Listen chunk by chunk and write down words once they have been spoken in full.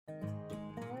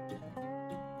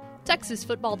Texas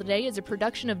Football Today is a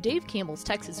production of Dave Campbell's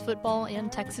Texas Football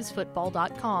and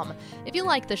TexasFootball.com. If you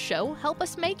like the show, help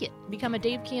us make it. Become a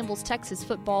Dave Campbell's Texas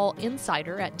Football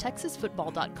insider at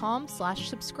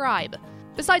TexasFootball.com/subscribe.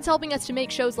 Besides helping us to make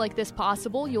shows like this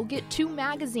possible, you'll get 2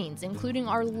 magazines, including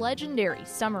our legendary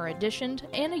summer edition,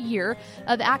 and a year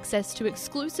of access to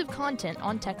exclusive content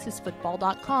on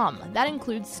TexasFootball.com. That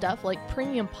includes stuff like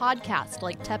premium podcasts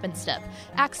like Tep and Step,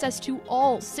 access to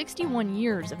all 61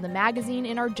 years of the magazine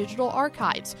in our digital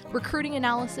archives, recruiting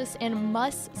analysis, and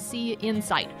must-see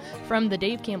insight from the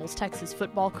Dave Campbell's Texas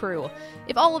Football crew.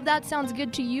 If all of that sounds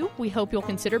good to you, we hope you'll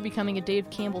consider becoming a Dave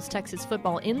Campbell's Texas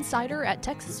Football insider at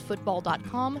TexasFootball.com/subscribe.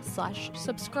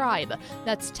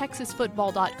 That's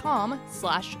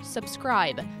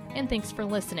TexasFootball.com/subscribe. And thanks for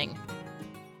listening.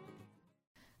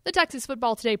 The Texas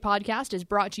Football Today podcast is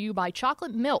brought to you by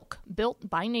Chocolate Milk, built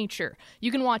by nature.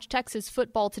 You can watch Texas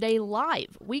Football Today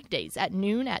live weekdays at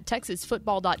noon at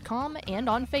TexasFootball.com and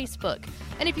on Facebook.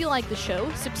 And if you like the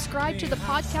show, subscribe to the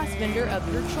podcast vendor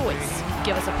of your choice.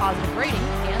 Give us a positive rating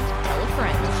and tell a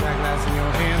friend. Shot glass in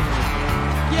your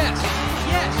hand. Yes,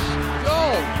 go!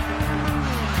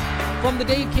 From the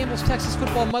Dave Campbell's Texas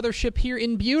Football Mothership here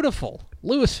in beautiful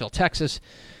Lewisville, Texas,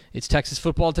 it's Texas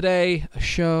Football Today, a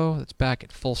show that's back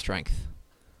at full strength.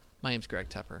 My name's Greg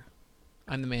Tepper.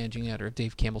 I'm the managing editor of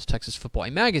Dave Campbell's Texas Football,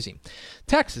 a magazine.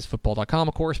 TexasFootball.com,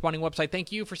 a corresponding website.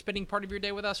 Thank you for spending part of your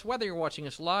day with us, whether you're watching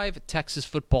us live at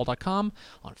TexasFootball.com,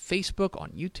 on Facebook,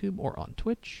 on YouTube, or on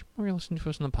Twitch, or you're listening to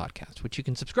us on the podcast, which you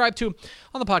can subscribe to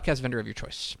on the podcast vendor of your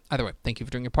choice. Either way, thank you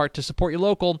for doing your part to support your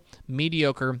local,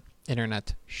 mediocre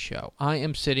internet show. I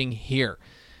am sitting over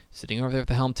there at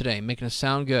the helm today, making us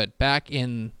sound good, back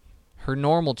in her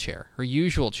normal chair, her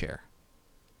usual chair.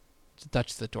 It's the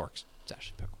Dutch of the Dorks. It's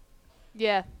Ashley Pickle.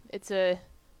 Yeah, it's a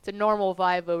normal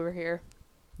vibe over here.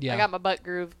 Yeah, I got my butt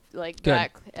groove Good.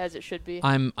 back as it should be.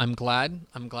 I'm glad.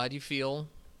 I'm glad you feel,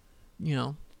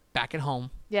 back at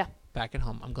home. Yeah. Back at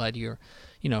home. I'm glad you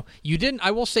didn't. I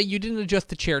will say you didn't adjust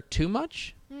the chair too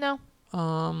much. No.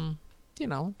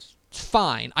 It's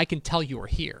fine. I can tell you were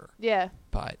here. Yeah.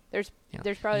 But there's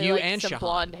probably you like and some Shahan.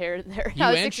 blonde hair in there. You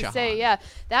I was and going to say, yeah,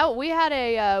 that we had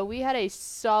a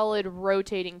solid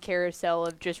rotating carousel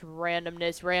of just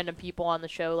randomness, random people on the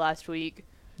show last week.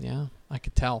 Yeah, I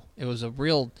could tell. It was a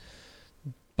real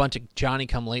bunch of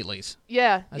Johnny-come-latelys.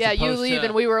 Yeah, As yeah. You opposed leave to-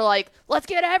 and we were like, let's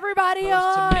get everybody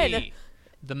Opposed on. to me,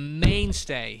 the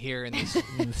mainstay here in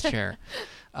this chair.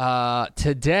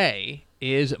 Today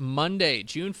is Monday,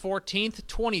 June 14th,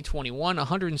 2021,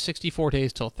 164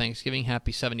 days till Thanksgiving.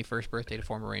 Happy 71st birthday to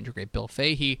former Ranger great Bill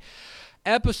Fahey.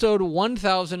 Episode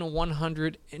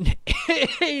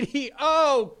 1180.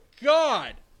 Oh,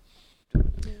 God.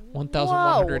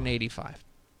 1185.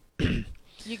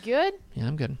 You good? Yeah,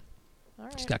 I'm good. All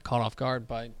right. Just got caught off guard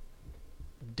by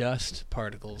dust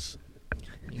particles.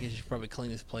 You guys should probably clean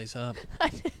this place up.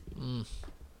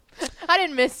 I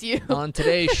didn't miss you. On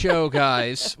today's show,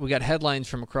 guys, we got headlines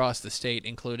from across the state,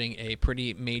 including a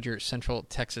pretty major Central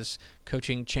Texas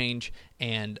coaching change,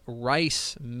 and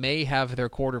Rice may have their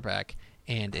quarterback,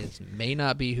 and it may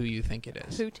not be who you think it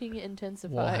is. Hooting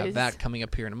intensifies. We'll have that coming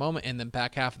up here in a moment, and then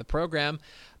back half of the program,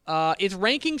 it's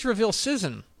rankings reveal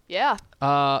season. Yeah.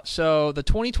 So the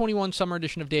 2021 summer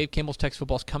edition of Dave Campbell's Texas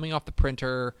Football is coming off the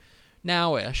printer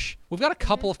now-ish. We've got a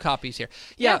couple of copies here.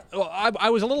 Yeah, well, I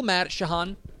was a little mad at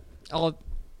Shahan. I'll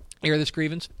air this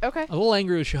grievance. Okay. A little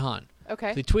angry with Shahan.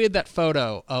 Okay. They tweeted that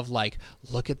photo of,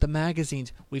 look at the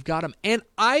magazines. We've got them. And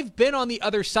I've been on the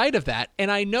other side of that, and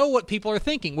I know what people are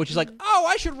thinking, which is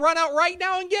I should run out right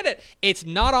now and get it. It's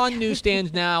not on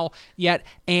newsstands now yet,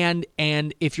 and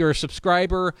if you're a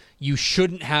subscriber, you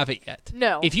shouldn't have it yet.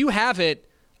 No. If you have it,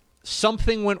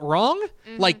 something went wrong.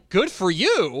 Good for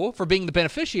you for being the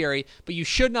beneficiary, but you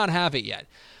should not have it yet.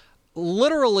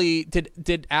 Literally,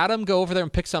 did Adam go over there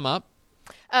and pick some up?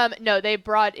 No, they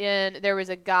brought in. There was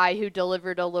a guy who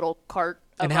delivered a little cart.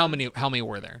 And how many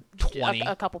were there? 20.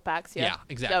 A couple packs. Yeah. Yeah,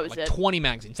 exactly. That was it. 20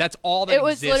 magazines. That's all that It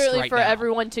was exists literally right for now.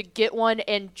 everyone to get one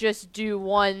and just do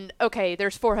one. Okay,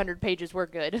 there's 400 pages. We're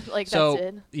good. That's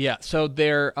it. Yeah, so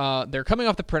they're coming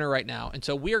off the printer right now, and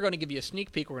so we are going to give you a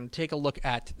sneak peek. We're going to take a look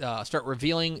at, start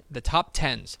revealing the top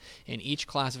 10s in each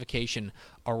classification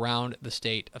around the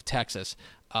state of Texas.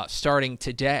 Starting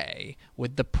today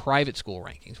with the private school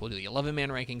rankings. We'll do the 11-man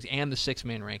rankings and the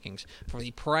 6-man rankings for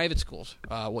the private schools,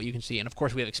 what you can see. And, of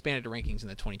course, we have expanded rankings in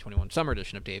the 2021 summer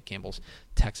edition of Dave Campbell's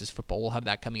Texas Football. We'll have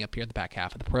that coming up here at the back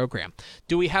half of the program.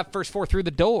 Do we have first four through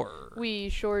the door? We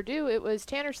sure do. It was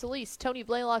Tanner Solis, Tony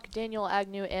Blaylock, Daniel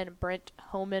Agnew, and Brent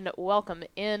Homan. Welcome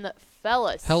in,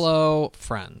 fellas. Hello,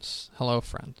 friends. Hello,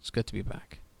 friends. It's good to be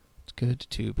back. It's good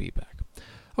to be back.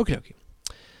 Okay.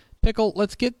 Pickle,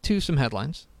 let's get to some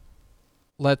headlines.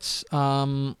 Let's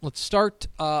start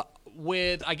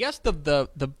with, I guess, the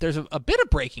there's a bit of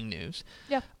breaking news.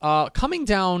 Yeah. Coming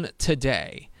down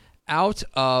today out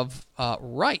of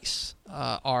Rice.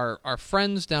 Our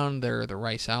friends down there, the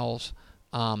Rice Owls,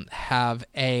 have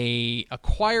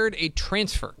acquired a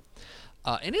transfer.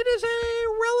 And it is a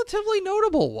relatively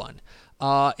notable one.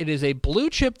 It is a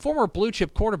former blue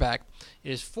chip quarterback.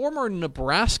 It is former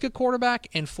Nebraska quarterback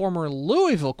and former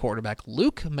Louisville quarterback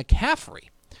Luke McCaffrey.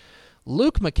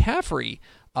 Luke McCaffrey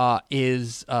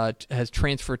has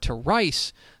transferred to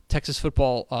Rice. Texas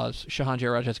football, Shahan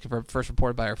Jairaj has confirmed, first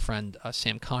reported by our friend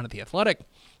Sam Kahn at The Athletic.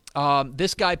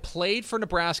 This guy played for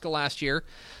Nebraska last year.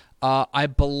 I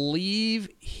believe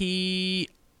he...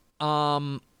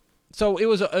 So it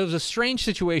was a strange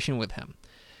situation with him.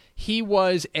 He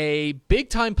was a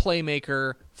big-time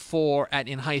playmaker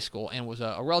in high school and was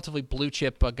a relatively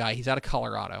blue-chip guy. He's out of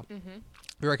Colorado. Mm-hmm.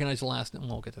 We recognize the last name.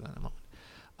 We'll get to that in a moment.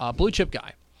 Blue-chip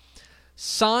guy.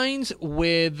 Signs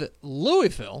with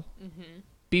Louisville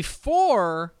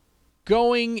before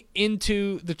going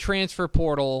into the transfer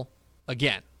portal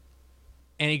again.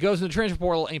 And he goes into the transfer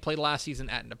portal, and he played last season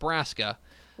at Nebraska.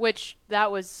 Which,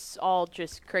 that was all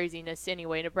just craziness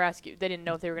anyway. Nebraska, they didn't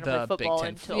know if they were going to play football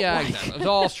until... Yeah, exactly. It was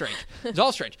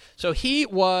all strange. So he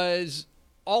was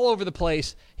all over the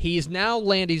place. He's now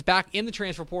landed... He's back in the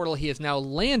transfer portal. He has now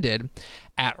landed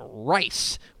at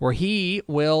Rice, where he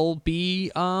will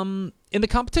be in the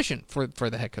competition for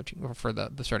the head coaching, or for the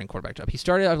starting quarterback job. He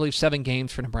started, I believe, 7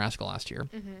 games for Nebraska last year.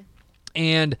 Mm-hmm.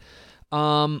 And...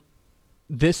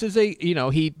 this is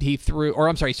he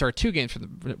started 2 games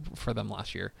for them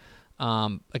last year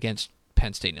against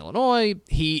Penn State and Illinois.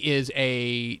 He is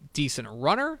a decent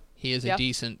runner. He is a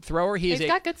decent thrower. He's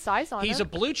got good size on him. He's a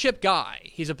blue chip guy.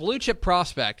 He's a blue chip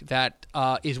prospect that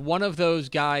is one of those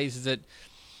guys that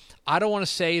I don't want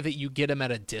to say that you get him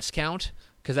at a discount,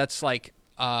 because that's like,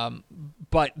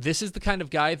 but this is the kind of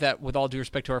guy that, with all due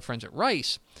respect to our friends at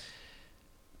Rice,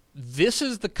 this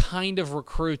is the kind of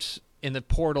recruits in the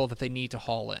portal that they need to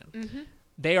haul in. Mm-hmm.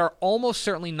 They are almost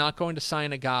certainly not going to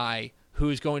sign a guy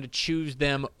who's going to choose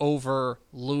them over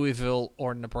Louisville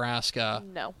or Nebraska.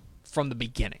 No. From the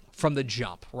beginning, from the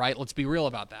jump, right? Let's be real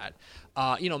about that.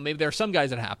 Maybe there are some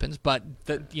guys that happens, but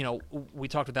we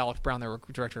talked with Alex Brown, their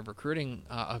director of recruiting,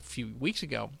 a few weeks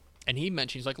ago, and he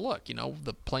mentioned, he's like, look,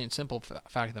 the plain and simple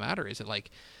fact of the matter is that, like,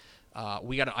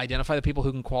 we got to identify the people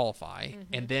who can qualify,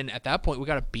 and then at that point we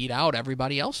got to beat out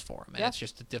everybody else for him, and it's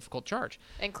just a difficult charge.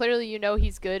 And clearly,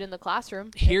 he's good in the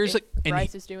classroom.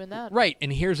 Rice is doing that, right?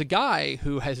 And here's a guy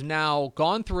who has now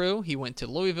gone through. He went to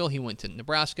Louisville. He went to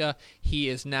Nebraska. He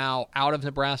is now out of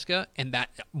Nebraska, and that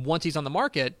once he's on the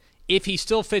market, if he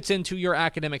still fits into your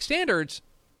academic standards,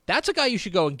 that's a guy you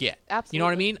should go and get. Absolutely. You know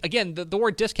what I mean? Again, the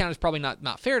word discount is probably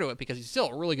not fair to it, because he's still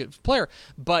a really good player,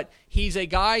 but he's a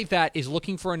guy that is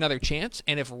looking for another chance,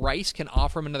 and if Rice can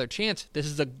offer him another chance, this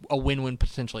is a win-win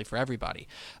potentially for everybody.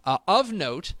 Of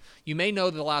note, you may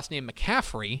know the last name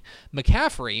McCaffrey.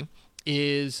 McCaffrey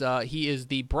is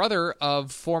the brother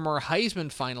of former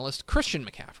Heisman finalist Christian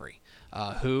McCaffrey,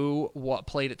 who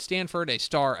played at Stanford, a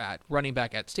star at running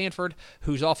back at Stanford,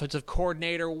 whose offensive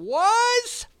coordinator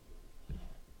was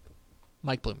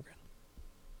Mike Bloomgren.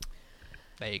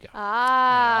 There you go.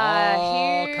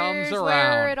 Here's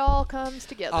where it all comes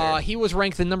together. He was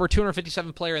ranked the number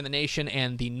 257 player in the nation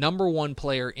and the number 1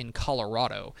 player in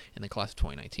Colorado in the class of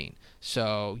 2019.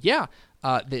 So,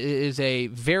 it is a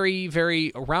very,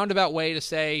 very roundabout way to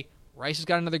say Rice has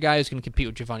got another guy who's going to compete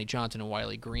with Giovanni Johnson and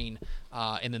Wiley Green,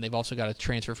 and then they've also got a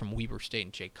transfer from Weber State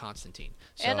and Jake Constantine.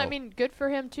 So, and, good for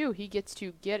him, too. He gets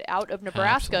to get out of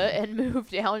Nebraska and move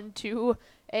down to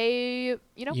a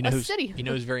city. You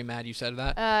know who's very mad you said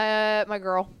that? My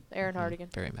girl, Erin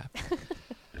Hardigan. Very mad.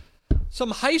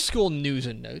 Some high school news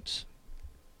and notes.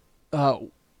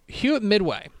 Hewitt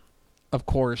Midway, of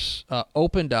course,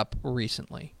 opened up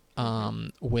recently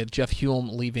with Jeff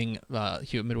Hulme leaving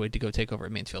Hewitt Midway to go take over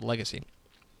at Mansfield Legacy.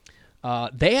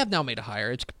 They have now made a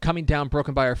hire. It's coming down,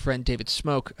 broken by our friend David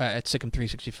Smoke at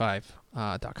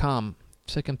Sikkim365.com.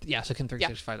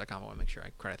 Sikkim365.com. I want to make sure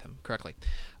I credit him correctly.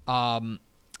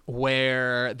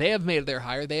 Where they have made their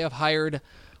hire. They have hired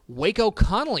Waco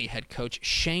Connolly head coach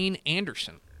Shane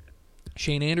Anderson.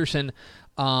 Shane Anderson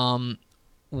was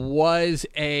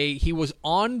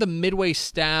on the Midway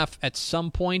staff at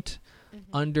some point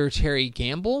under Terry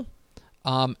Gamble.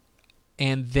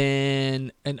 And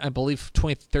then, and I believe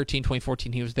 2013,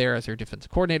 2014, he was there as their defensive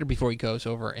coordinator before he goes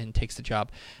over and takes the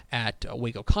job at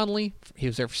Waco Connolly. He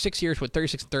was there for 6 years with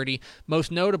 36-30.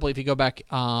 Most notably, if you go back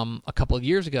a couple of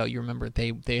years ago, you remember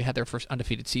they had their first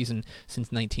undefeated season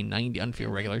since 1990,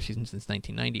 undefeated regular season since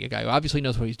 1990. A guy who obviously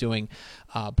knows what he's doing,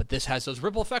 but this has those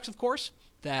ripple effects, of course,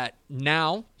 that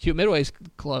now Hewitt Midway's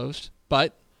closed,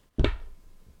 but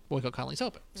Waco Connolly's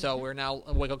open. So we're now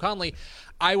Waco Connolly.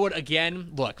 I would,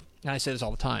 again, look, and I say this all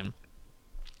the time,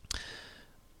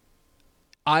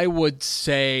 I would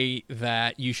say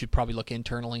that you should probably look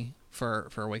internally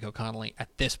for Waco Connolly at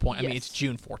this point. I mean, it's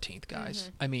June 14th, guys.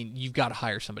 I mean, you've got to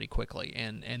hire somebody quickly,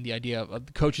 and the idea of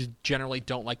the coaches generally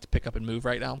don't like to pick up and move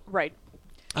right now. Right.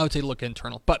 I would say look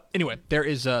internal. But anyway, there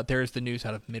is the news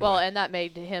out of Midway. Well, and that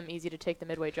made him easy to take the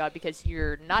Midway job because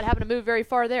you're not having to move very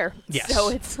far there. Yes. So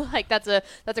it's like that's a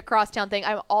crosstown thing.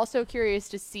 I'm also curious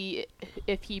to see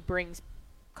if he brings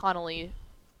Connolly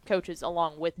coaches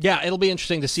along with him. Yeah, it'll be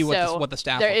interesting to see what the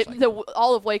staff looks like.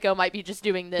 All of Waco might be just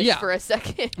doing this for a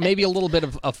second. Maybe a little bit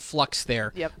of flux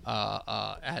there. Yep.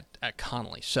 At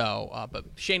Connolly. So, but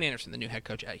Shane Anderson, the new head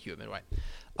coach at Hewitt Midway.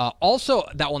 Also,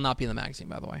 that will not be in the magazine,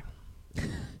 by the way.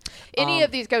 Any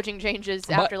of these coaching changes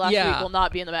after last week will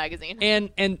not be in the magazine.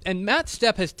 And Matt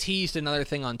Stepp has teased another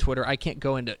thing on Twitter. I can't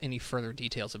go into any further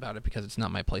details about it because it's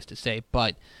not my place to say,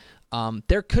 but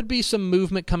there could be some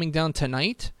movement coming down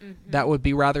tonight that would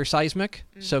be rather seismic.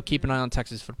 So keep an eye on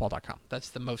TexasFootball.com. That's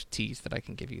the most tease that I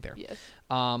can give you there. Yes.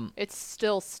 It's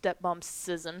still step bump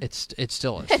season. It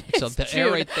still is. So the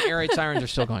air raid sirens are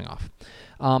still going off.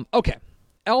 Okay.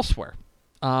 Elsewhere,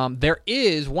 there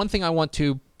is one thing I want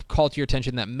to call to your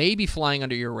attention that may be flying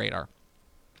under your radar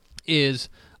is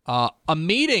a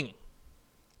meeting.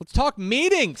 Let's talk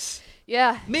meetings.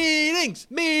 Yeah. Meetings.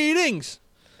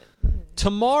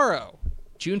 Tomorrow,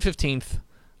 June 15th,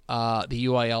 the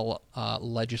UIL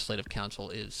Legislative Council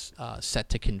is set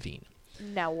to convene.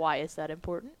 Now, why is that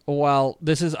important? Well,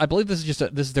 I believe this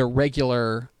is their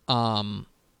regular meeting.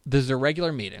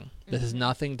 This is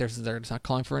nothing. They're not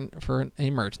calling for an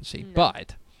emergency,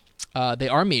 but they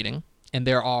are meeting. And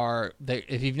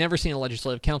if you've never seen a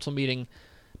legislative council meeting,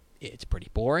 it's pretty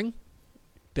boring.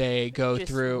 They go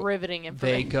through riveting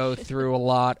information. They go through a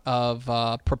lot of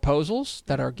proposals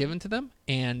that are given to them,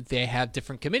 and they have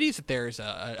different committees. There's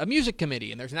a music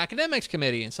committee, and there's an academics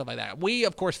committee, and stuff like that. We,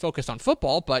 of course, focused on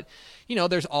football, but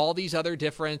there's all these other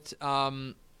different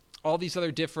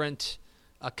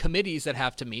committees that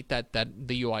have to meet that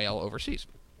the UIL oversees.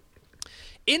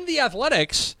 In the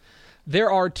athletics,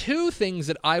 there are two things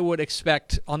that I would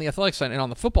expect on the athletic side and on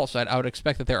the football side. I would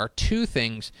expect that there are two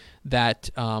things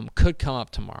that could come up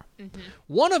tomorrow.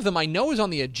 One of them I know is on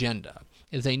the agenda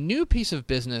is a new piece of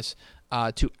business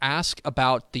to ask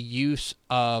about the use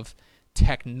of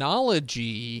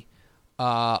technology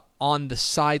on the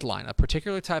sideline, a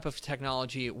particular type of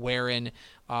technology wherein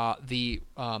the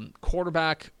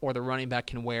quarterback or the running back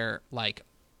can wear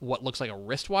what looks like a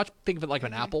wristwatch. Think of it like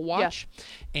an Apple Watch. Yeah.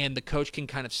 And the coach can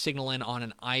kind of signal in on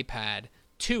an iPad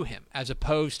to him, as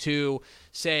opposed to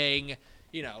saying,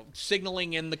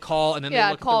 signaling in the call, and then they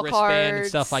look at the wristband cards, and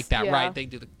stuff like that. Yeah. Right? They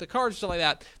do the cards, stuff like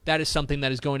that. That is something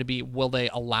that is going to be, will they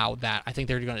allow that? I think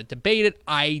they're going to debate it.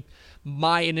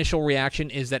 My initial reaction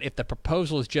is that if the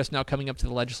proposal is just now coming up to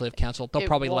the Legislative Council, they'll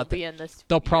probably let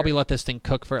this thing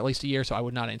cook for at least a year, so I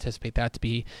would not anticipate that to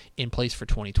be in place for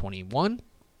 2021.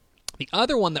 The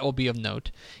other one that will be of note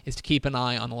is to keep an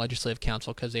eye on the Legislative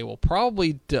Council because they will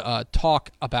probably talk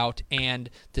about and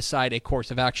decide a course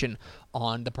of action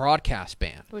on the broadcast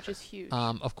ban. Which is huge.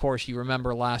 Of course, you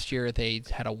remember last year they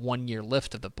had a 1-year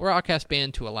lift of the broadcast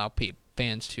ban to allow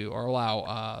fans to, or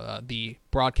allow the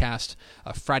broadcast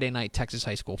of Friday night Texas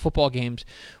high school football games.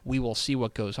 We will see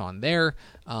what goes on there.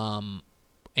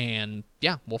 And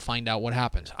we'll find out what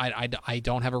happens. I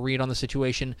don't have a read on the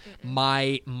situation.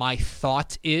 My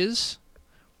thought is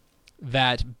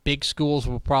that big schools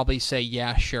will probably say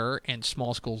yeah, sure, and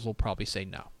small schools will probably say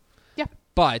no. Yeah.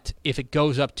 But if it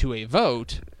goes up to a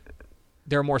vote,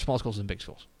 there are more small schools than big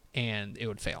schools, and it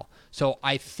would fail. So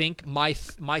I think my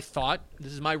thought,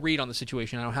 this is my read on the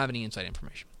situation. I don't have any inside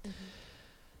information.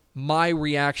 My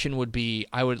reaction would be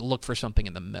I would look for something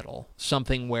in the middle,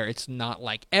 something where it's not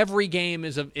like every game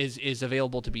is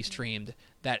available to be streamed,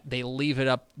 that they leave it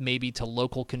up maybe to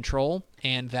local control,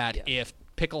 and that if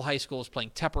Pickle High School is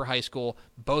playing Tepper High School,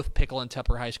 both Pickle and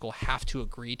Tepper High School have to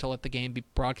agree to let the game be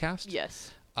broadcast.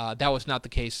 Yes. That was not the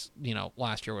case,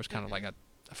 last year was kind of like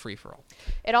a free-for-all.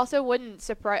 It also wouldn't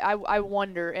surprise. I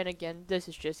wonder, and again, this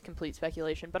is just complete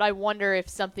speculation, but I wonder if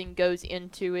something goes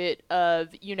into it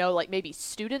of, like maybe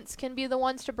students can be the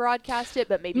ones to broadcast it,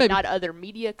 but maybe not other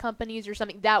media companies or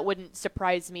something. That wouldn't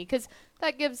surprise me because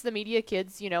that gives the media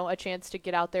kids, a chance to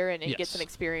get out there and get some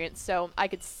experience. So I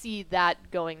could see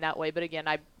that going that way. But again,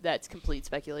 that's complete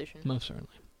speculation. Most certainly.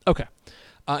 Okay.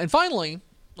 And finally,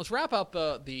 let's wrap up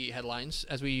the headlines,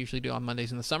 as we usually do on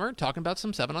Mondays in the summer, talking about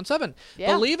some 7-on-7.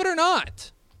 Yeah. Believe it or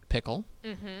not, Pickle,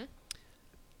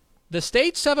 the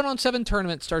state 7-on-7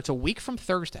 tournament starts a week from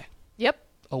Thursday. Yep.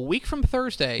 A week from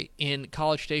Thursday in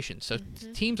College Station. So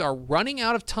teams are running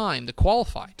out of time to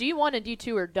qualify. D1 and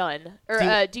D2 are done. Or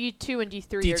D2 and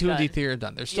D3 are done. D2 and D3 are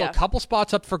done. There's still a couple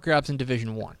spots up for grabs in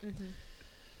Division 1.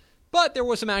 But there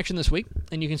was some action this week,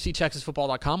 and you can see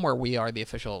TexasFootball.com, where we are the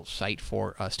official site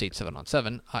for State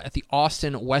 7-on-7, at the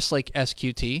Austin Westlake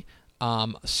SQT.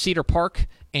 Cedar Park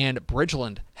and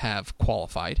Bridgeland have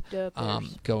qualified,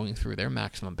 going through their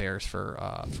maximum bears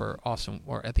for Austin,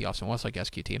 or at the Austin Westlake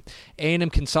SQT. A&M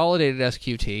Consolidated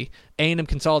SQT. A&M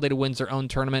Consolidated wins their own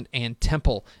tournament, and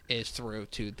Temple is through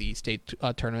to the state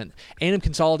tournament. A&M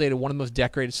Consolidated, one of the most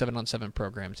decorated 7-on-7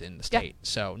 programs in the state,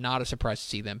 so not a surprise to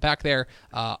see them back there.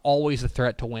 Always a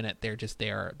threat to win it. They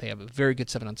have a very good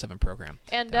 7-on-7 program,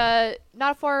 and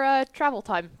not far travel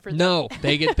time for them. No,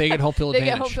 they get home field advantage. They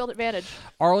get home field advantage.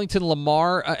 Arlington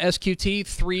Lamar SQT,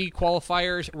 3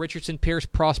 qualifiers. Richardson, Pierce,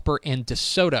 Prosper, and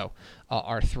DeSoto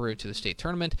are through to the state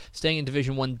tournament. Staying in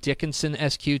Division 1, Dickinson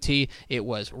SQT. It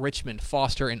was Richmond,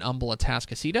 Foster, and Umballa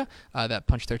Tascasita that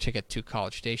punched their ticket to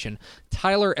College Station.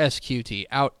 Tyler SQT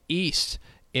out east.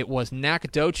 It was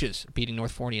Nacogdoches beating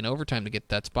North Forney in overtime to get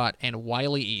that spot, and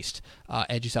Wiley East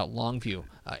edges out Longview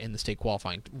in the state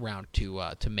qualifying round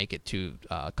to make it to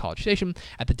College Station.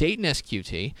 At the Dayton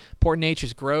SQT, Port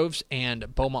Neches Groves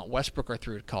and Beaumont Westbrook are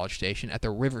through to College Station. At the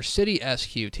River City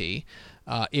SQT,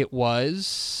 it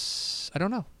was, I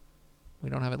don't know. We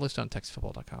don't have it listed on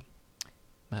TexasFootball.com.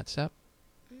 Matt Sepp,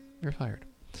 you're fired.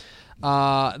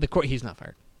 He's not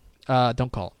fired.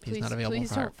 Don't call him. He's not available.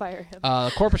 Please don't fire him.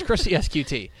 Corpus Christi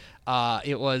SQT.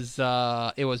 It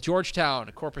was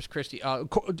Georgetown, Corpus Christi.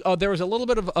 There was a little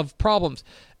bit of problems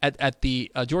at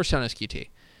the Georgetown SQT.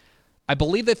 I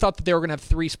believe they thought that they were going to have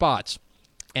 3 spots,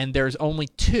 and there's only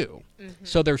 2.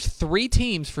 So there's 3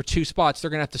 teams for 2 spots.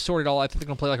 They're going to have to sort it all. I think they're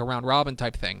going to play like a round-robin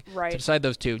type thing to decide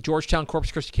those 2. Georgetown,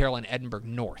 Corpus Christi, Carroll, and Edinburgh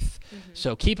North.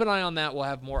 So keep an eye on that. We'll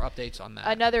have more updates on that.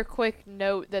 Another quick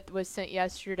note that was sent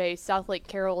yesterday, Southlake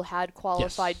Carroll had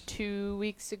qualified 3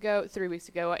 weeks ago,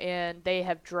 and they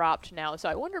have dropped now. So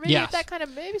I wonder maybe if that kind of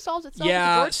solves itself with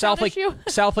the Georgetown issue.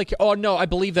 Southlake. Oh, no, I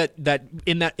believe that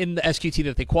in the SQT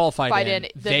that they qualified in,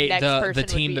 the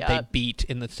team that they beat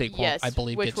in the state qual, I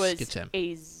believe, gets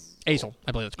in. Azel,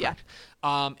 I believe that's correct.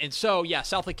 And so,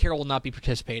 Southlake Carroll will not be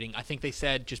participating. I think they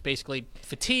said just basically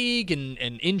fatigue and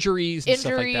injuries and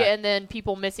stuff like that. And then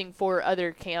people missing for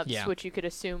other camps, which you could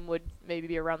assume would maybe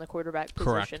be around the quarterback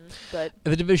position. But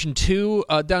the Division 2,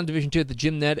 down Division 2 at the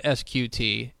Jim Ned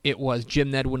SQT, it was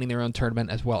Jim Ned winning their own tournament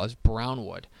as well as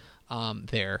Brownwood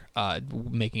there,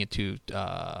 making it to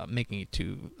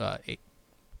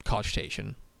College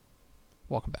Station.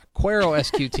 Welcome back. Cuero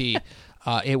SQT.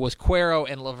 It was Cuero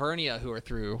and Lavernia who are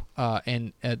through, or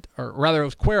rather, it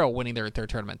was Cuero winning their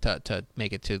tournament to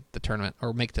make it to the tournament,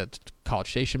 or make it to College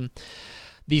Station.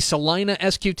 The Salina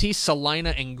SQT,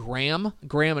 Salina and Graham.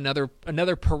 Graham,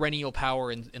 another perennial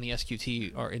power in the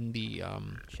SQT, or in the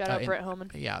shout out Brett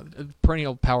Homan. Yeah,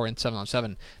 perennial power in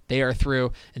 7-on-7. They are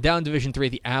through. And down in Division 3,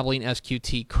 the Abilene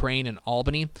SQT, Crane and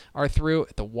Albany are through.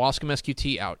 At the Wascom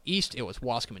SQT out east, it was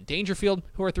Wascom and Dangerfield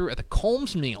who are through. At the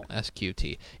Colmsmeal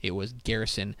SQT, it was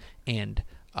Garrison and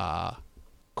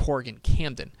Corrigan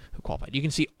Camden who qualified. You can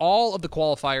see all of the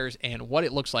qualifiers and what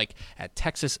it looks like at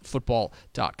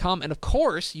TexasFootball.com. And of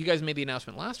course, you guys made the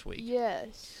announcement last week.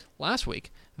 Yes. Last week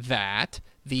that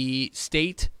the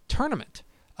state tournament,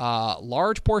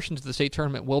 large portions of the state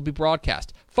tournament will be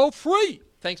broadcast for free,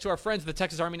 thanks to our friends of the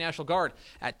Texas Army National Guard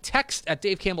at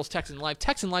Dave Campbell's Texan Live,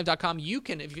 TexanLive.com. You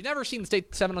can, if you've never seen the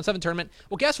state 7-on-7 tournament,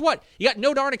 well, guess what? You got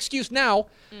no darn excuse now.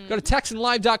 Go to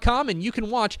TexanLive.com and you can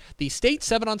watch the state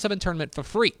 7-on-7 tournament for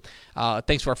free.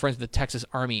 Thanks to our friends of the Texas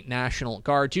Army National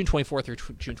Guard, June 24th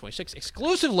through June 26th,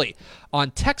 exclusively on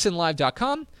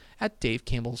TexanLive.com at Dave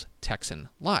Campbell's Texan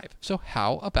Live. So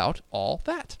how about all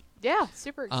that? Yeah,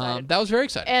 super excited. That was very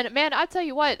exciting. And, man, I'll tell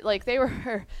you what, like, they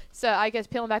were, so I guess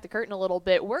peeling back the curtain a little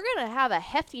bit, we're going to have a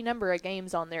hefty number of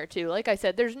games on there, too. Like I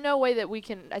said, there's no way that we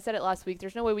can, I said it last week,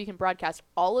 there's no way we can broadcast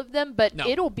all of them, but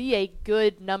it'll be a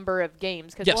good number of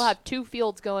games because we'll have 2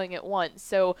 fields going at once.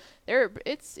 So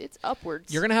it's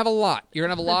upwards. You're gonna have a lot. You're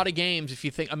gonna have a lot of games if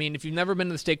you think. I mean, if you've never been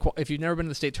to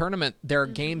the state tournament, there are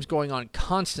games going on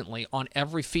constantly on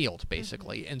every field,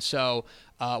 basically, and so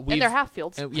and they're half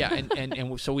fields.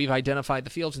 And so we've identified the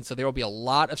fields, and so there will be a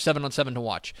lot of 7-on-7 to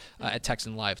watch at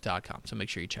TexanLive.com. So make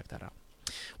sure you check that out.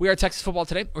 We are Texas Football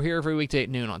Today. We're here every weekday at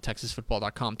noon on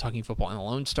TexasFootball.com, talking football in the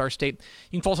Lone Star State.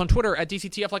 You can follow us on Twitter at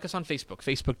DCTF, like us on Facebook,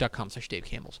 Facebook.com/Dave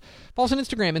Campbells. Follow us on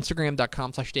Instagram,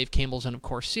 Instagram.com/Dave Campbells, and of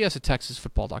course, see us at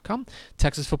TexasFootball.com.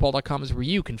 TexasFootball.com is where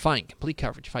you can find complete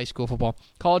coverage of high school football,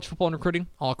 college football, and recruiting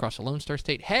all across the Lone Star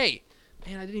State. Hey,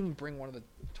 man, I didn't even bring one of the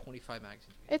 25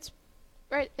 magazines. It's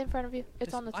right in front of you.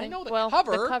 It's on the thing. I know the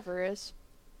cover. The cover is.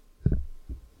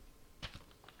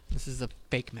 This is a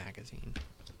fake magazine.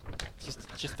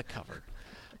 Just the cover.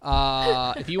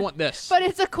 If you want this. But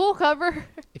it's a cool cover.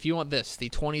 If you want this, the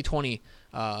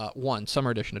 2021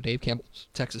 summer edition of Dave Campbell's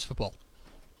Texas Football,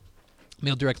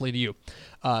 mailed directly to you.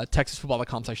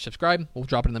 TexasFootball.com/subscribe. We'll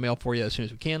drop it in the mail for you as soon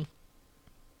as we can.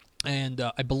 And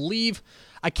I believe,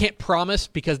 I can't promise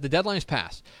because the deadline is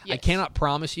passed. Yes. I cannot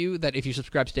promise you that if you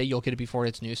subscribe today, you'll get it before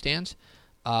its newsstands.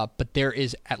 But there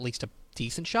is at least a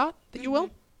decent shot that you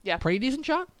will. Yeah. Pretty decent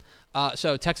shot.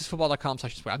 So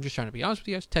TexasFootball.com/subscribe. I'm just trying to be honest with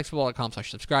you guys.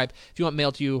 TexasFootball.com/subscribe. If you want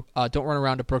mail to you, don't run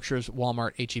around to Brookshire's,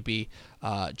 Walmart, HEB.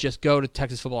 Just go to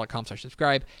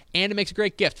TexasFootball.com/subscribe. And it makes a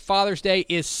great gift. Father's Day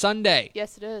is Sunday.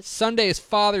 Yes, it is. Sunday is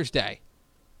Father's Day.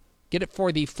 Get it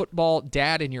for the football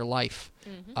dad in your life.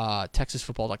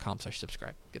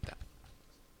 TexasFootball.com/subscribe. Get that.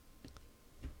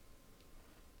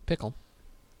 Pickle.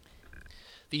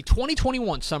 The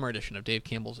 2021 summer edition of Dave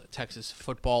Campbell's Texas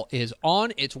Football is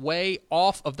on its way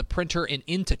off of the printer and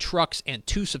into trucks and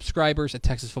to subscribers at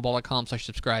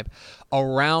TexasFootball.com/subscribe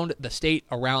around the state,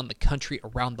 around the country,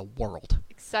 around the world.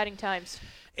 Exciting times.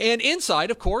 And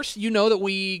inside, of course, you know that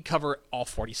we cover all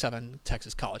 47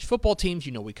 Texas college football teams.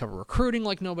 You know we cover recruiting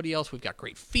like nobody else. We've got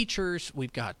great features.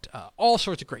 We've got all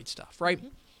sorts of great stuff, right?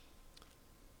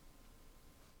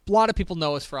 A lot of people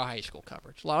know us for our high school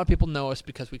coverage. A lot of people know us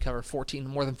because we cover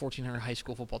more than 1,400 high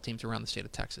school football teams around the state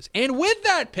of Texas. And with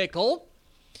that, Pickle,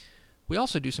 we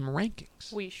also do some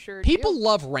rankings. We sure People do.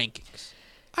 love rankings.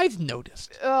 I've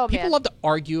noticed. Oh, people man. love to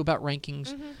argue about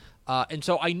rankings. And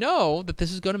so I know that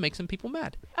this is going to make some people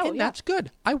mad. And that's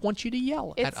good. I want you to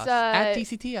yell at us at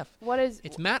DCTF.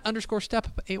 It's Matt_Step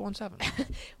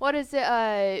 817. What is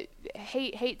it?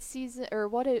 Hate season, or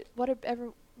what does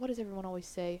everyone always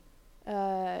say?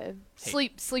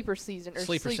 Sleeper season, or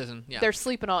sleeper season. Yeah, they're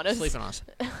sleeping on us.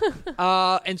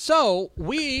 And so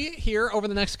we here over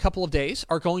the next couple of days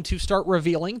are going to start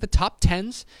revealing the top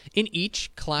 10s in each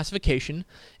classification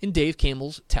in Dave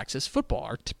Campbell's Texas Football,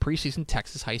 our preseason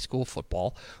Texas high school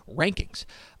football rankings.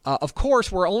 Of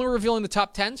course, we're only revealing the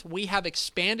top 10s. We have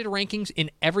expanded rankings in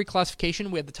every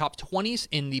classification. We have the top 20s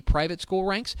in the private school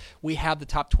ranks. We have the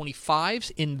top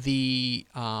 25s in the,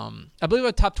 I believe we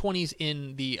have top 20s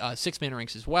in the six-man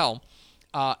ranks as well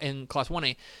in Class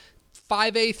 1A.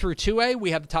 5A through 2A,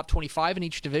 we have the top 25 in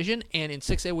each division, and in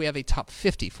 6A, we have a top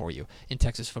 50 for you in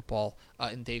Texas football,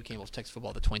 in Dave Campbell's Texas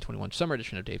Football, the 2021 summer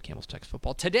edition of Dave Campbell's Texas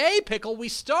Football. Today, Pickle, we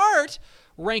start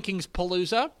Rankings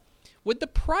Palooza with the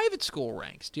private school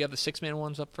ranks. Do you have the six-man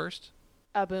ones up first?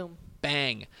 Boom.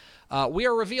 Bang. We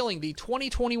are revealing the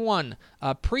 2021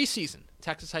 preseason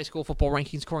Texas high school football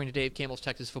rankings according to Dave Campbell's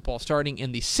Texas Football, starting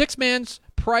in the six-man's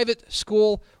private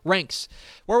school ranks,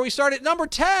 where we start at number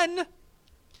 10,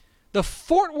 the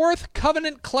Fort Worth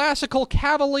Covenant Classical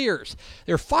Cavaliers.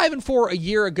 They're 5-4 a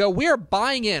year ago. We are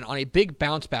buying in on a big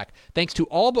bounce back, thanks to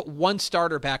all but one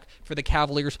starter back for the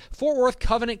Cavaliers. Fort Worth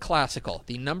Covenant Classical,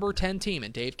 the number 10 team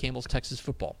in Dave Campbell's Texas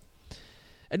Football.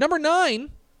 At number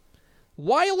 9,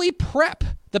 Wiley Prep.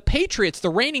 The Patriots, the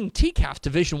reigning TCAF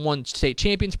Division I state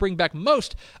champions, bring back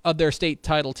most of their state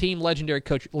title team. Legendary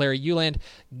coach Larry Euland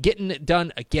getting it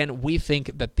done again. We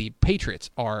think that the Patriots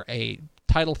are a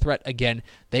title threat again.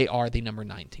 They are the number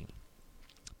 9 team.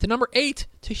 To number 8,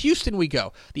 to Houston we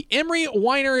go. The Emery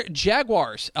Weiner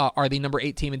Jaguars are the number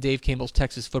 8 team in Dave Campbell's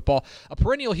Texas Football. A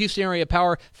perennial Houston area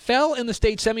power, fell in the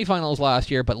state semifinals last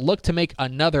year, but looked to make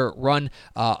another run.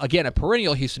 Again, a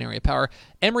perennial Houston area power.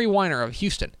 Emery Weiner of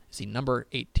Houston is the number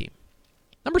 8 team.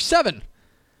 Number 7,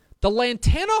 the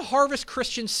Lantana Harvest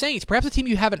Christian Saints, perhaps a team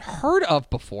you haven't heard of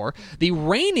before. The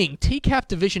reigning TCAF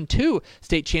Division II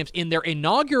state champs in their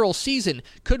inaugural season,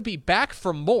 could be back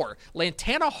for more.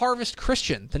 Lantana Harvest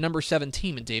Christian, the number 7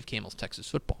 team in Dave Campbell's Texas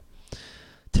Football.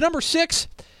 To number 6,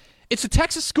 it's the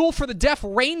Texas School for the Deaf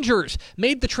Rangers.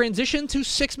 Made the transition to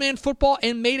six-man football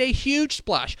and made a huge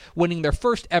splash, winning their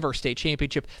first ever state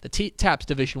championship, the TAPS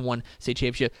Division I state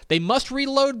championship. They must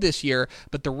reload this year,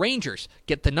 but the Rangers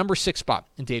get the number 6 spot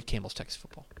in Dave Campbell's Texas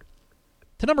Football.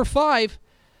 To number 5,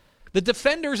 the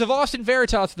Defenders of Austin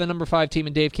Veritas, the number 5 team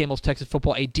in Dave Campbell's Texas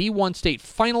football, a D1 state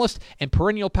finalist, and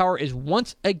perennial power is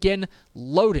once again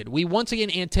loaded. We once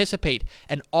again anticipate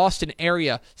an Austin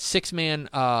area 6-man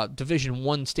Division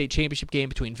I state championship game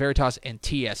between Veritas and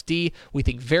TSD. We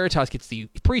think Veritas gets the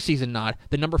preseason nod,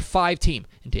 the number 5 team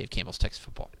in Dave Campbell's Texas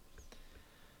football.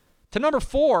 To number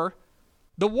 4,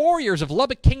 the Warriors of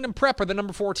Lubbock Kingdom Prep are the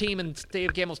number 4 team in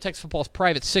Dave Campbell's Texas football's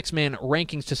private 6-man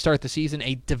rankings to start the season.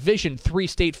 A Division III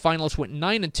state finalist, went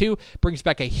 9-2, brings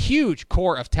back a huge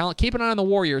core of talent. Keep an eye on the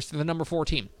Warriors, they're the number 4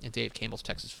 team in Dave Campbell's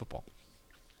Texas football.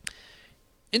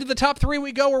 Into the top 3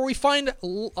 we go, where we find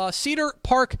Cedar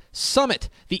Park Summit.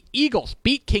 The Eagles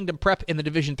beat Kingdom Prep in the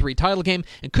Division III title game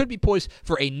and could be poised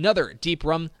for another deep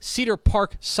run. Cedar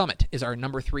Park Summit is our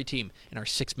number 3 team in our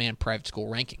 6-man private school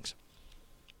rankings.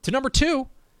 To number 2,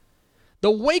 the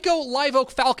Waco Live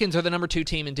Oak Falcons are the number 2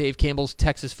 team in Dave Campbell's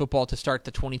Texas football to start the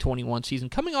 2021 season.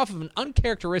 Coming off of an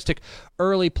uncharacteristic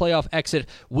early playoff exit,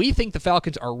 we think the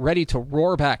Falcons are ready to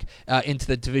roar back into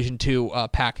the Division II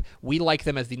pack. We like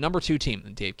them as the number 2 team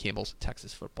in Dave Campbell's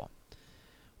Texas football.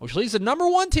 Which leaves the number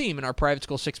 1 team in our private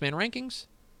school 6-man rankings.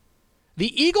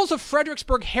 The Eagles of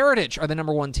Fredericksburg Heritage are the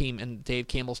number 1 team in Dave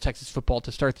Campbell's Texas football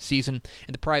to start the season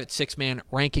in the private 6-man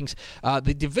rankings.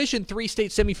 The Division III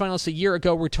state semifinalists a year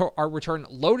ago are returned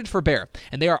loaded for bear,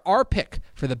 and they are our pick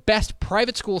for the best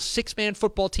private school 6-man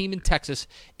football team in Texas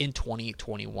in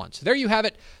 2021. So there you have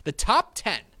it, the top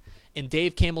 10 in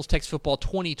Dave Campbell's Texas football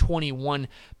 2021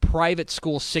 private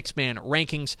school 6-man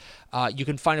rankings. You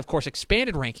can find, of course,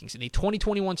 expanded rankings in the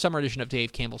 2021 summer edition of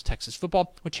Dave Campbell's Texas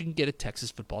football, which you can get at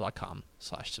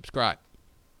texasfootball.com/subscribe.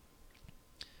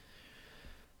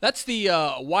 That's the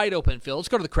wide open field. Let's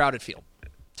go to the crowded field.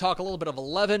 Talk a little bit of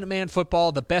 11-man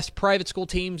football, the best private school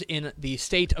teams in the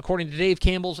state, according to Dave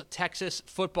Campbell's Texas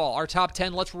football. Our top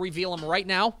 10, let's reveal them right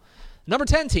now. Number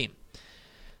 10 team.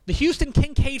 The Houston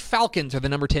Kincaid Falcons are the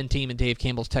number 10 team in Dave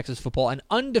Campbell's Texas football. An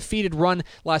undefeated run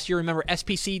last year. Remember,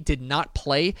 SPC did not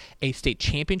play a state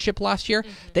championship last year.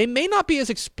 Mm-hmm. They may not be as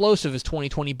explosive as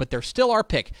 2020, but they're still our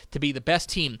pick to be the best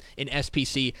team in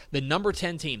SPC. The number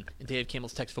 10 team in Dave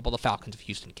Campbell's Texas football, the Falcons of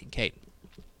Houston Kincaid.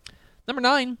 Number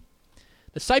 9.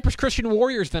 The Cypress Christian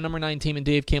Warriors, the number 9 team in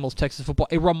Dave Campbell's Texas football.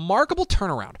 A remarkable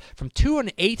turnaround from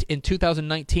 2-8 in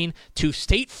 2019 to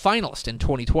state finalist in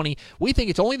 2020. We think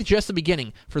it's only just the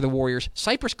beginning for the Warriors.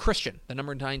 Cypress Christian, the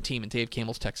number 9 team in Dave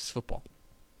Campbell's Texas football.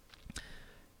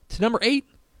 To number 8,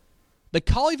 the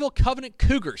Colleyville Covenant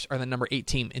Cougars are the number 8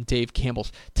 team in Dave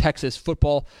Campbell's Texas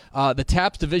football. The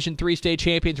TAPS Division III state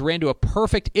champions ran to a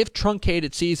perfect, if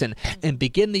truncated, season and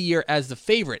begin the year as the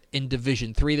favorite in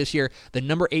Division III this year. The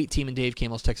number 8 team in Dave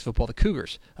Campbell's Texas football, the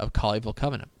Cougars of Colleyville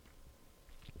Covenant.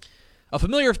 A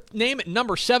familiar name at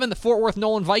number 7, the Fort Worth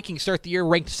Nolan Vikings start the year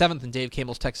ranked 7th in Dave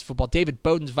Campbell's Texas football. David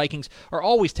Bowden's Vikings are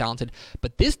always talented,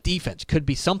 but this defense could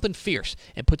be something fierce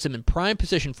and puts them in prime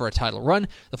position for a title run.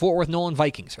 The Fort Worth Nolan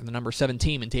Vikings are the number 7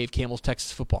 team in Dave Campbell's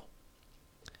Texas football.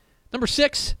 Number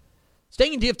 6,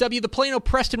 staying in DFW, the Plano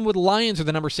Prestonwood Lions are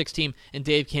the number 6 team in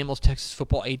Dave Campbell's Texas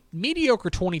football. A mediocre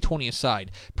 2020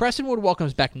 aside, Prestonwood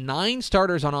welcomes back 9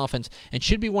 starters on offense and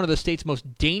should be one of the state's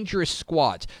most dangerous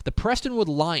squads. The Prestonwood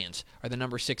Lions are the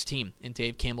number 6 team in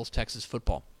Dave Campbell's Texas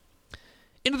football.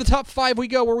 Into the top 5 we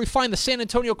go, where we find the San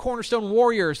Antonio Cornerstone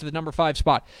Warriors at the number 5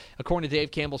 spot. According to Dave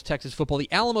Campbell's Texas football,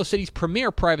 the Alamo City's premier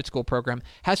private school program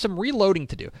has some reloading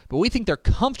to do, but we think they're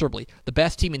comfortably the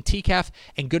best team in TCAF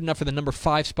and good enough for the number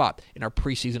 5 spot in our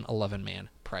preseason 11-man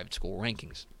private school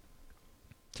rankings.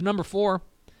 To number 4,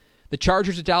 the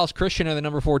Chargers of Dallas Christian are the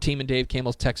number 4 team in Dave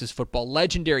Campbell's Texas football.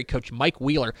 Legendary coach Mike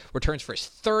Wheeler returns for his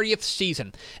 30th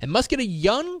season and must get a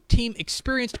young team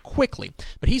experienced quickly,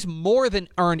 but he's more than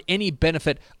earned any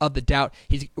benefit of the doubt.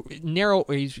 He's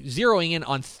zeroing in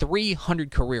on 300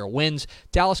 career wins.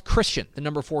 Dallas Christian, the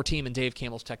number 4 team in Dave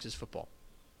Campbell's Texas football.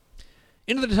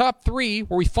 Into the top 3,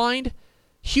 where we find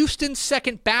Houston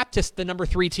Second Baptist, the number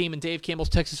 3 team in Dave Campbell's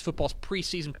Texas football's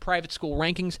preseason private school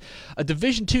rankings. A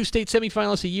Division II state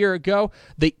semifinalist a year ago,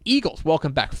 the Eagles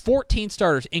welcome back 14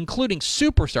 starters, including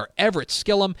superstar Everett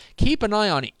Skillum. Keep an eye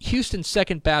on it. Houston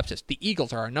Second Baptist. The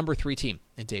Eagles are our number 3 team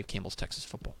in Dave Campbell's Texas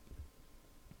football.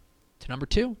 To number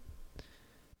 2.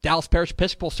 Dallas Parish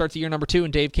Episcopal starts the year number 2 in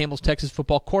Dave Campbell's Texas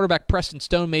football. Quarterback Preston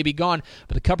Stone may be gone,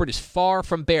 but the cupboard is far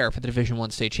from bare for the Division I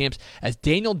state champs as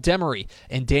Daniel Demery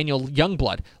and Daniel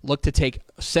Youngblood look to take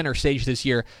center stage this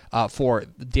year for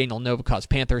Daniel Novikos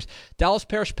Panthers. Dallas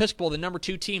Parish Episcopal, the number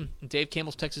 2 team in Dave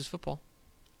Campbell's Texas football.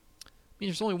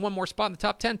 Means there's only one more spot in the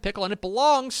top 10, Pickle, and it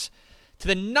belongs to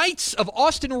the Knights of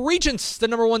Austin Regents, the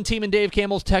number 1 team in Dave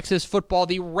Campbell's Texas football,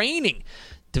 the reigning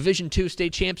Division II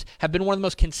state champs have been one of the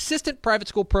most consistent private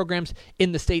school programs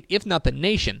in the state, if not the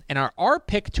nation, and are our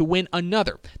pick to win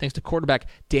another, thanks to quarterback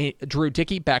Drew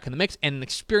Dickey back in the mix and an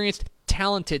experienced,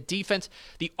 talented defense.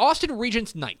 The Austin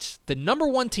Regents Knights, the number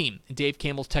 1 team in Dave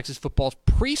Campbell's Texas football's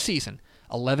preseason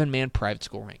 11-man private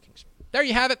school rankings. There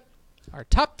you have it. Our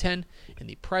top 10 in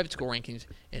the private school rankings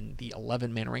in the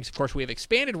 11-man rankings. Of course, we have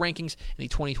expanded rankings in the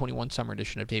 2021 summer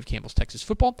edition of Dave Campbell's Texas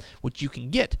Football, which you can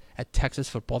get at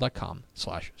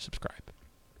texasfootball.com/subscribe.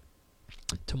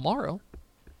 Tomorrow,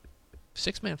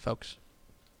 6-man folks,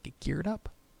 get geared up.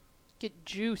 Get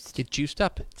juiced. Get juiced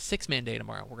up. 6-man day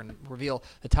tomorrow. We're going to reveal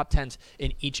the top 10s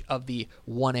in each of the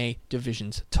 1A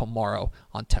divisions tomorrow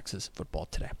on Texas Football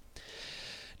Today.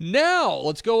 Now,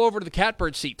 let's go over to the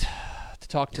catbird seat to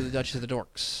talk to the Duchess of the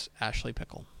Dorks, Ashley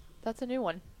Pickle. That's a new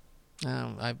one.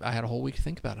 I had a whole week to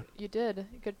think about it. You did.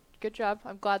 Good job.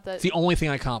 I'm glad that... It's the only thing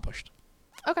I accomplished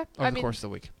Okay. over the course of the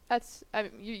week.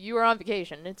 You were on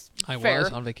vacation. It's I fair.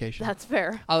 was on vacation. That's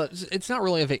fair. It's not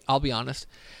really I'll be honest.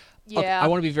 Yeah. I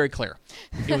want to be very clear.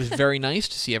 It was very nice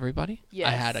to see everybody. Yes.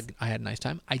 I had a nice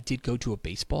time. I did go to a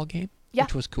baseball game, Yeah.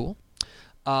 which was cool.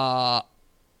 But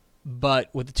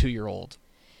with the 2-year-old,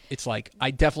 it's like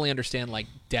I definitely understand like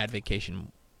dad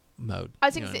vacation mode. I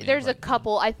think there's a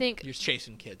couple. I think you're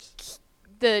chasing kids.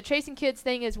 The chasing kids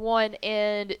thing is one,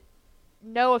 and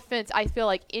no offense, I feel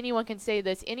like anyone can say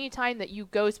this. Anytime that you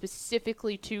go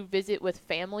specifically to visit with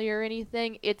family or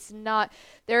anything, it's not.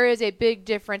 There is a big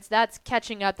difference. That's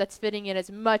catching up. That's fitting in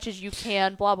as much as you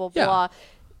can. Blah blah Yeah. blah.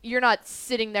 You're not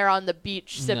sitting there on the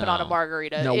beach sipping on a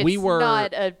margarita. No, it's we were.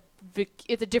 Not a.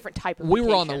 It's a different type of. We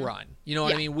were on vacation. the run. You know what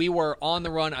Yeah. I mean? We were on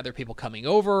the run. Either people coming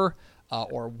over.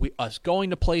 Or us going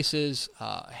to places.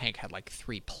 Hank had like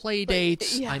 3 play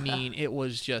dates. Yeah. I mean, it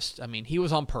was just. I mean, he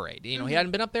was on parade. You know, he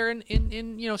hadn't been up there in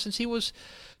since he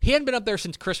hadn't been up there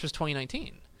since Christmas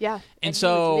 2019. Yeah. And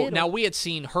so now we had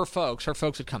seen her folks. Her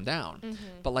folks had come down,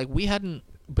 but like we hadn't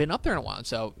been up there in a while. And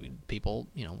so people,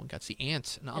 we got to see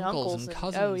aunts and uncles and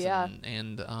cousins. Oh yeah.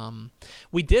 And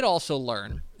we did also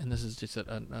learn, and this is just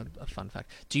a fun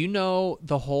fact. Do you know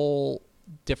the whole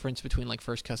difference between like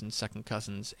first cousins, second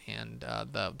cousins, and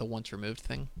the once removed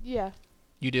thing? Yeah.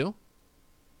 You do?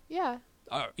 Yeah.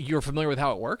 You're familiar with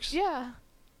how it works? Yeah.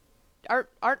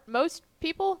 Aren't most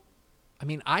people? I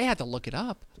mean, I had to look it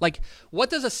up. Like, what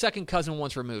does a second cousin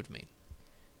once removed mean?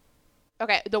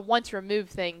 Okay, the once removed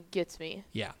thing gets me.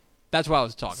 Yeah, that's what I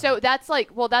was talking So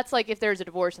about. that's like if there's a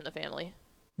divorce in the family.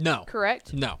 No.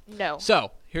 Correct? No. No.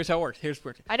 So here's how it works.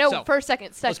 I know. So, first,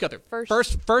 second. let's go through.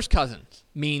 First. First cousins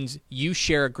means you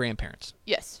share grandparents.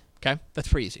 Yes. Okay, that's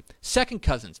pretty easy. Second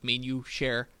cousins mean you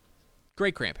share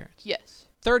great grandparents. Yes.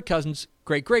 Third cousins,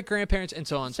 great great grandparents, and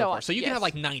so on and so So forth. on, So you can yes. have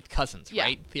like ninth cousins, Yeah.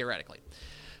 right? Theoretically.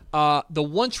 The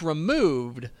once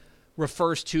removed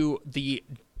refers to the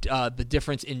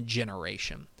difference in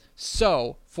generation.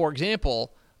 So, for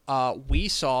example, we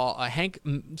saw Hank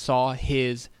saw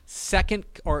his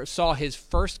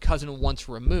first cousin once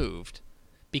removed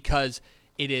because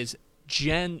it is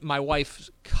my wife's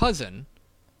cousin,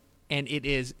 and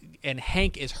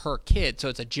Hank is her kid, so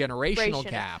it's a generational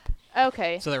gap.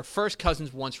 Okay. So they're first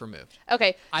cousins once removed.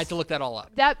 Okay. I had to look that all up.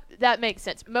 That makes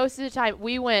sense. Most of the time,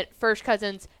 we went first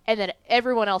cousins, and then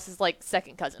everyone else is like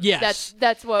second cousins. Yes.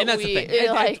 That's what And that's we the thing.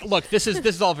 like. Look, this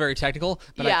is all very technical,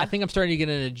 but Yeah. I think I'm starting to get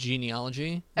into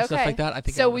genealogy and stuff like that. I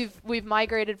think so. We've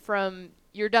migrated from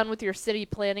you're done with your city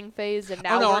planning phase, and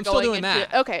now no, we're I'm still going doing into,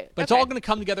 that. Okay. But it's all going to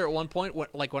come together at one point, when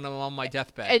I'm on my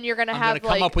deathbed. And you're gonna I'm have,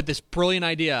 come like- up with this brilliant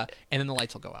idea, and then the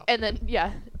lights will go out. And then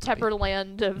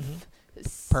Tepperland of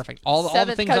Perfect. All the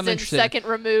seventh things cousin, I'm interested second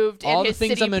removed, all in the his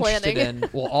things city I'm planning. interested in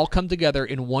will all come together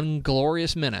in one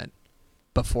glorious minute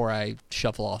before I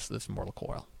shuffle off this mortal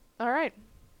coil. All right.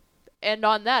 And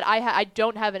on that, I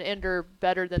don't have an ender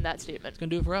better than that statement. It's going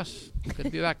to do it for us. Good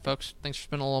to be back, folks. Thanks for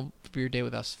spending a little of your day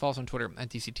with us. Follow us on Twitter at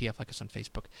DCTF. Like us on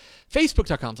Facebook.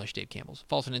 Facebook.com/Dave Campbell's.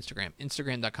 Follow us on Instagram.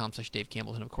 Instagram.com/Dave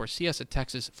Campbell's. And, of course, see us at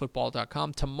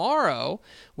TexasFootball.com. Tomorrow,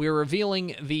 we are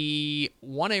revealing the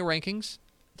 1A rankings,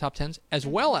 top 10s, as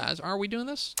well as, are we doing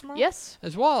this tomorrow? Yes.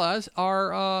 As well as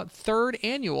our third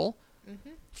annual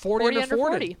 40 under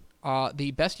 40.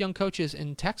 The best young coaches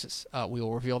in Texas. We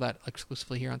will reveal that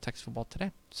exclusively here on Texas Football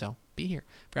Today. So be here.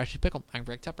 For Ashley Pickle, I'm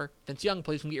Greg Tepper. Vince Young,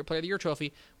 please come get your Player of the Year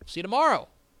trophy. We'll see you tomorrow.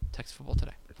 Texas Football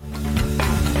Today.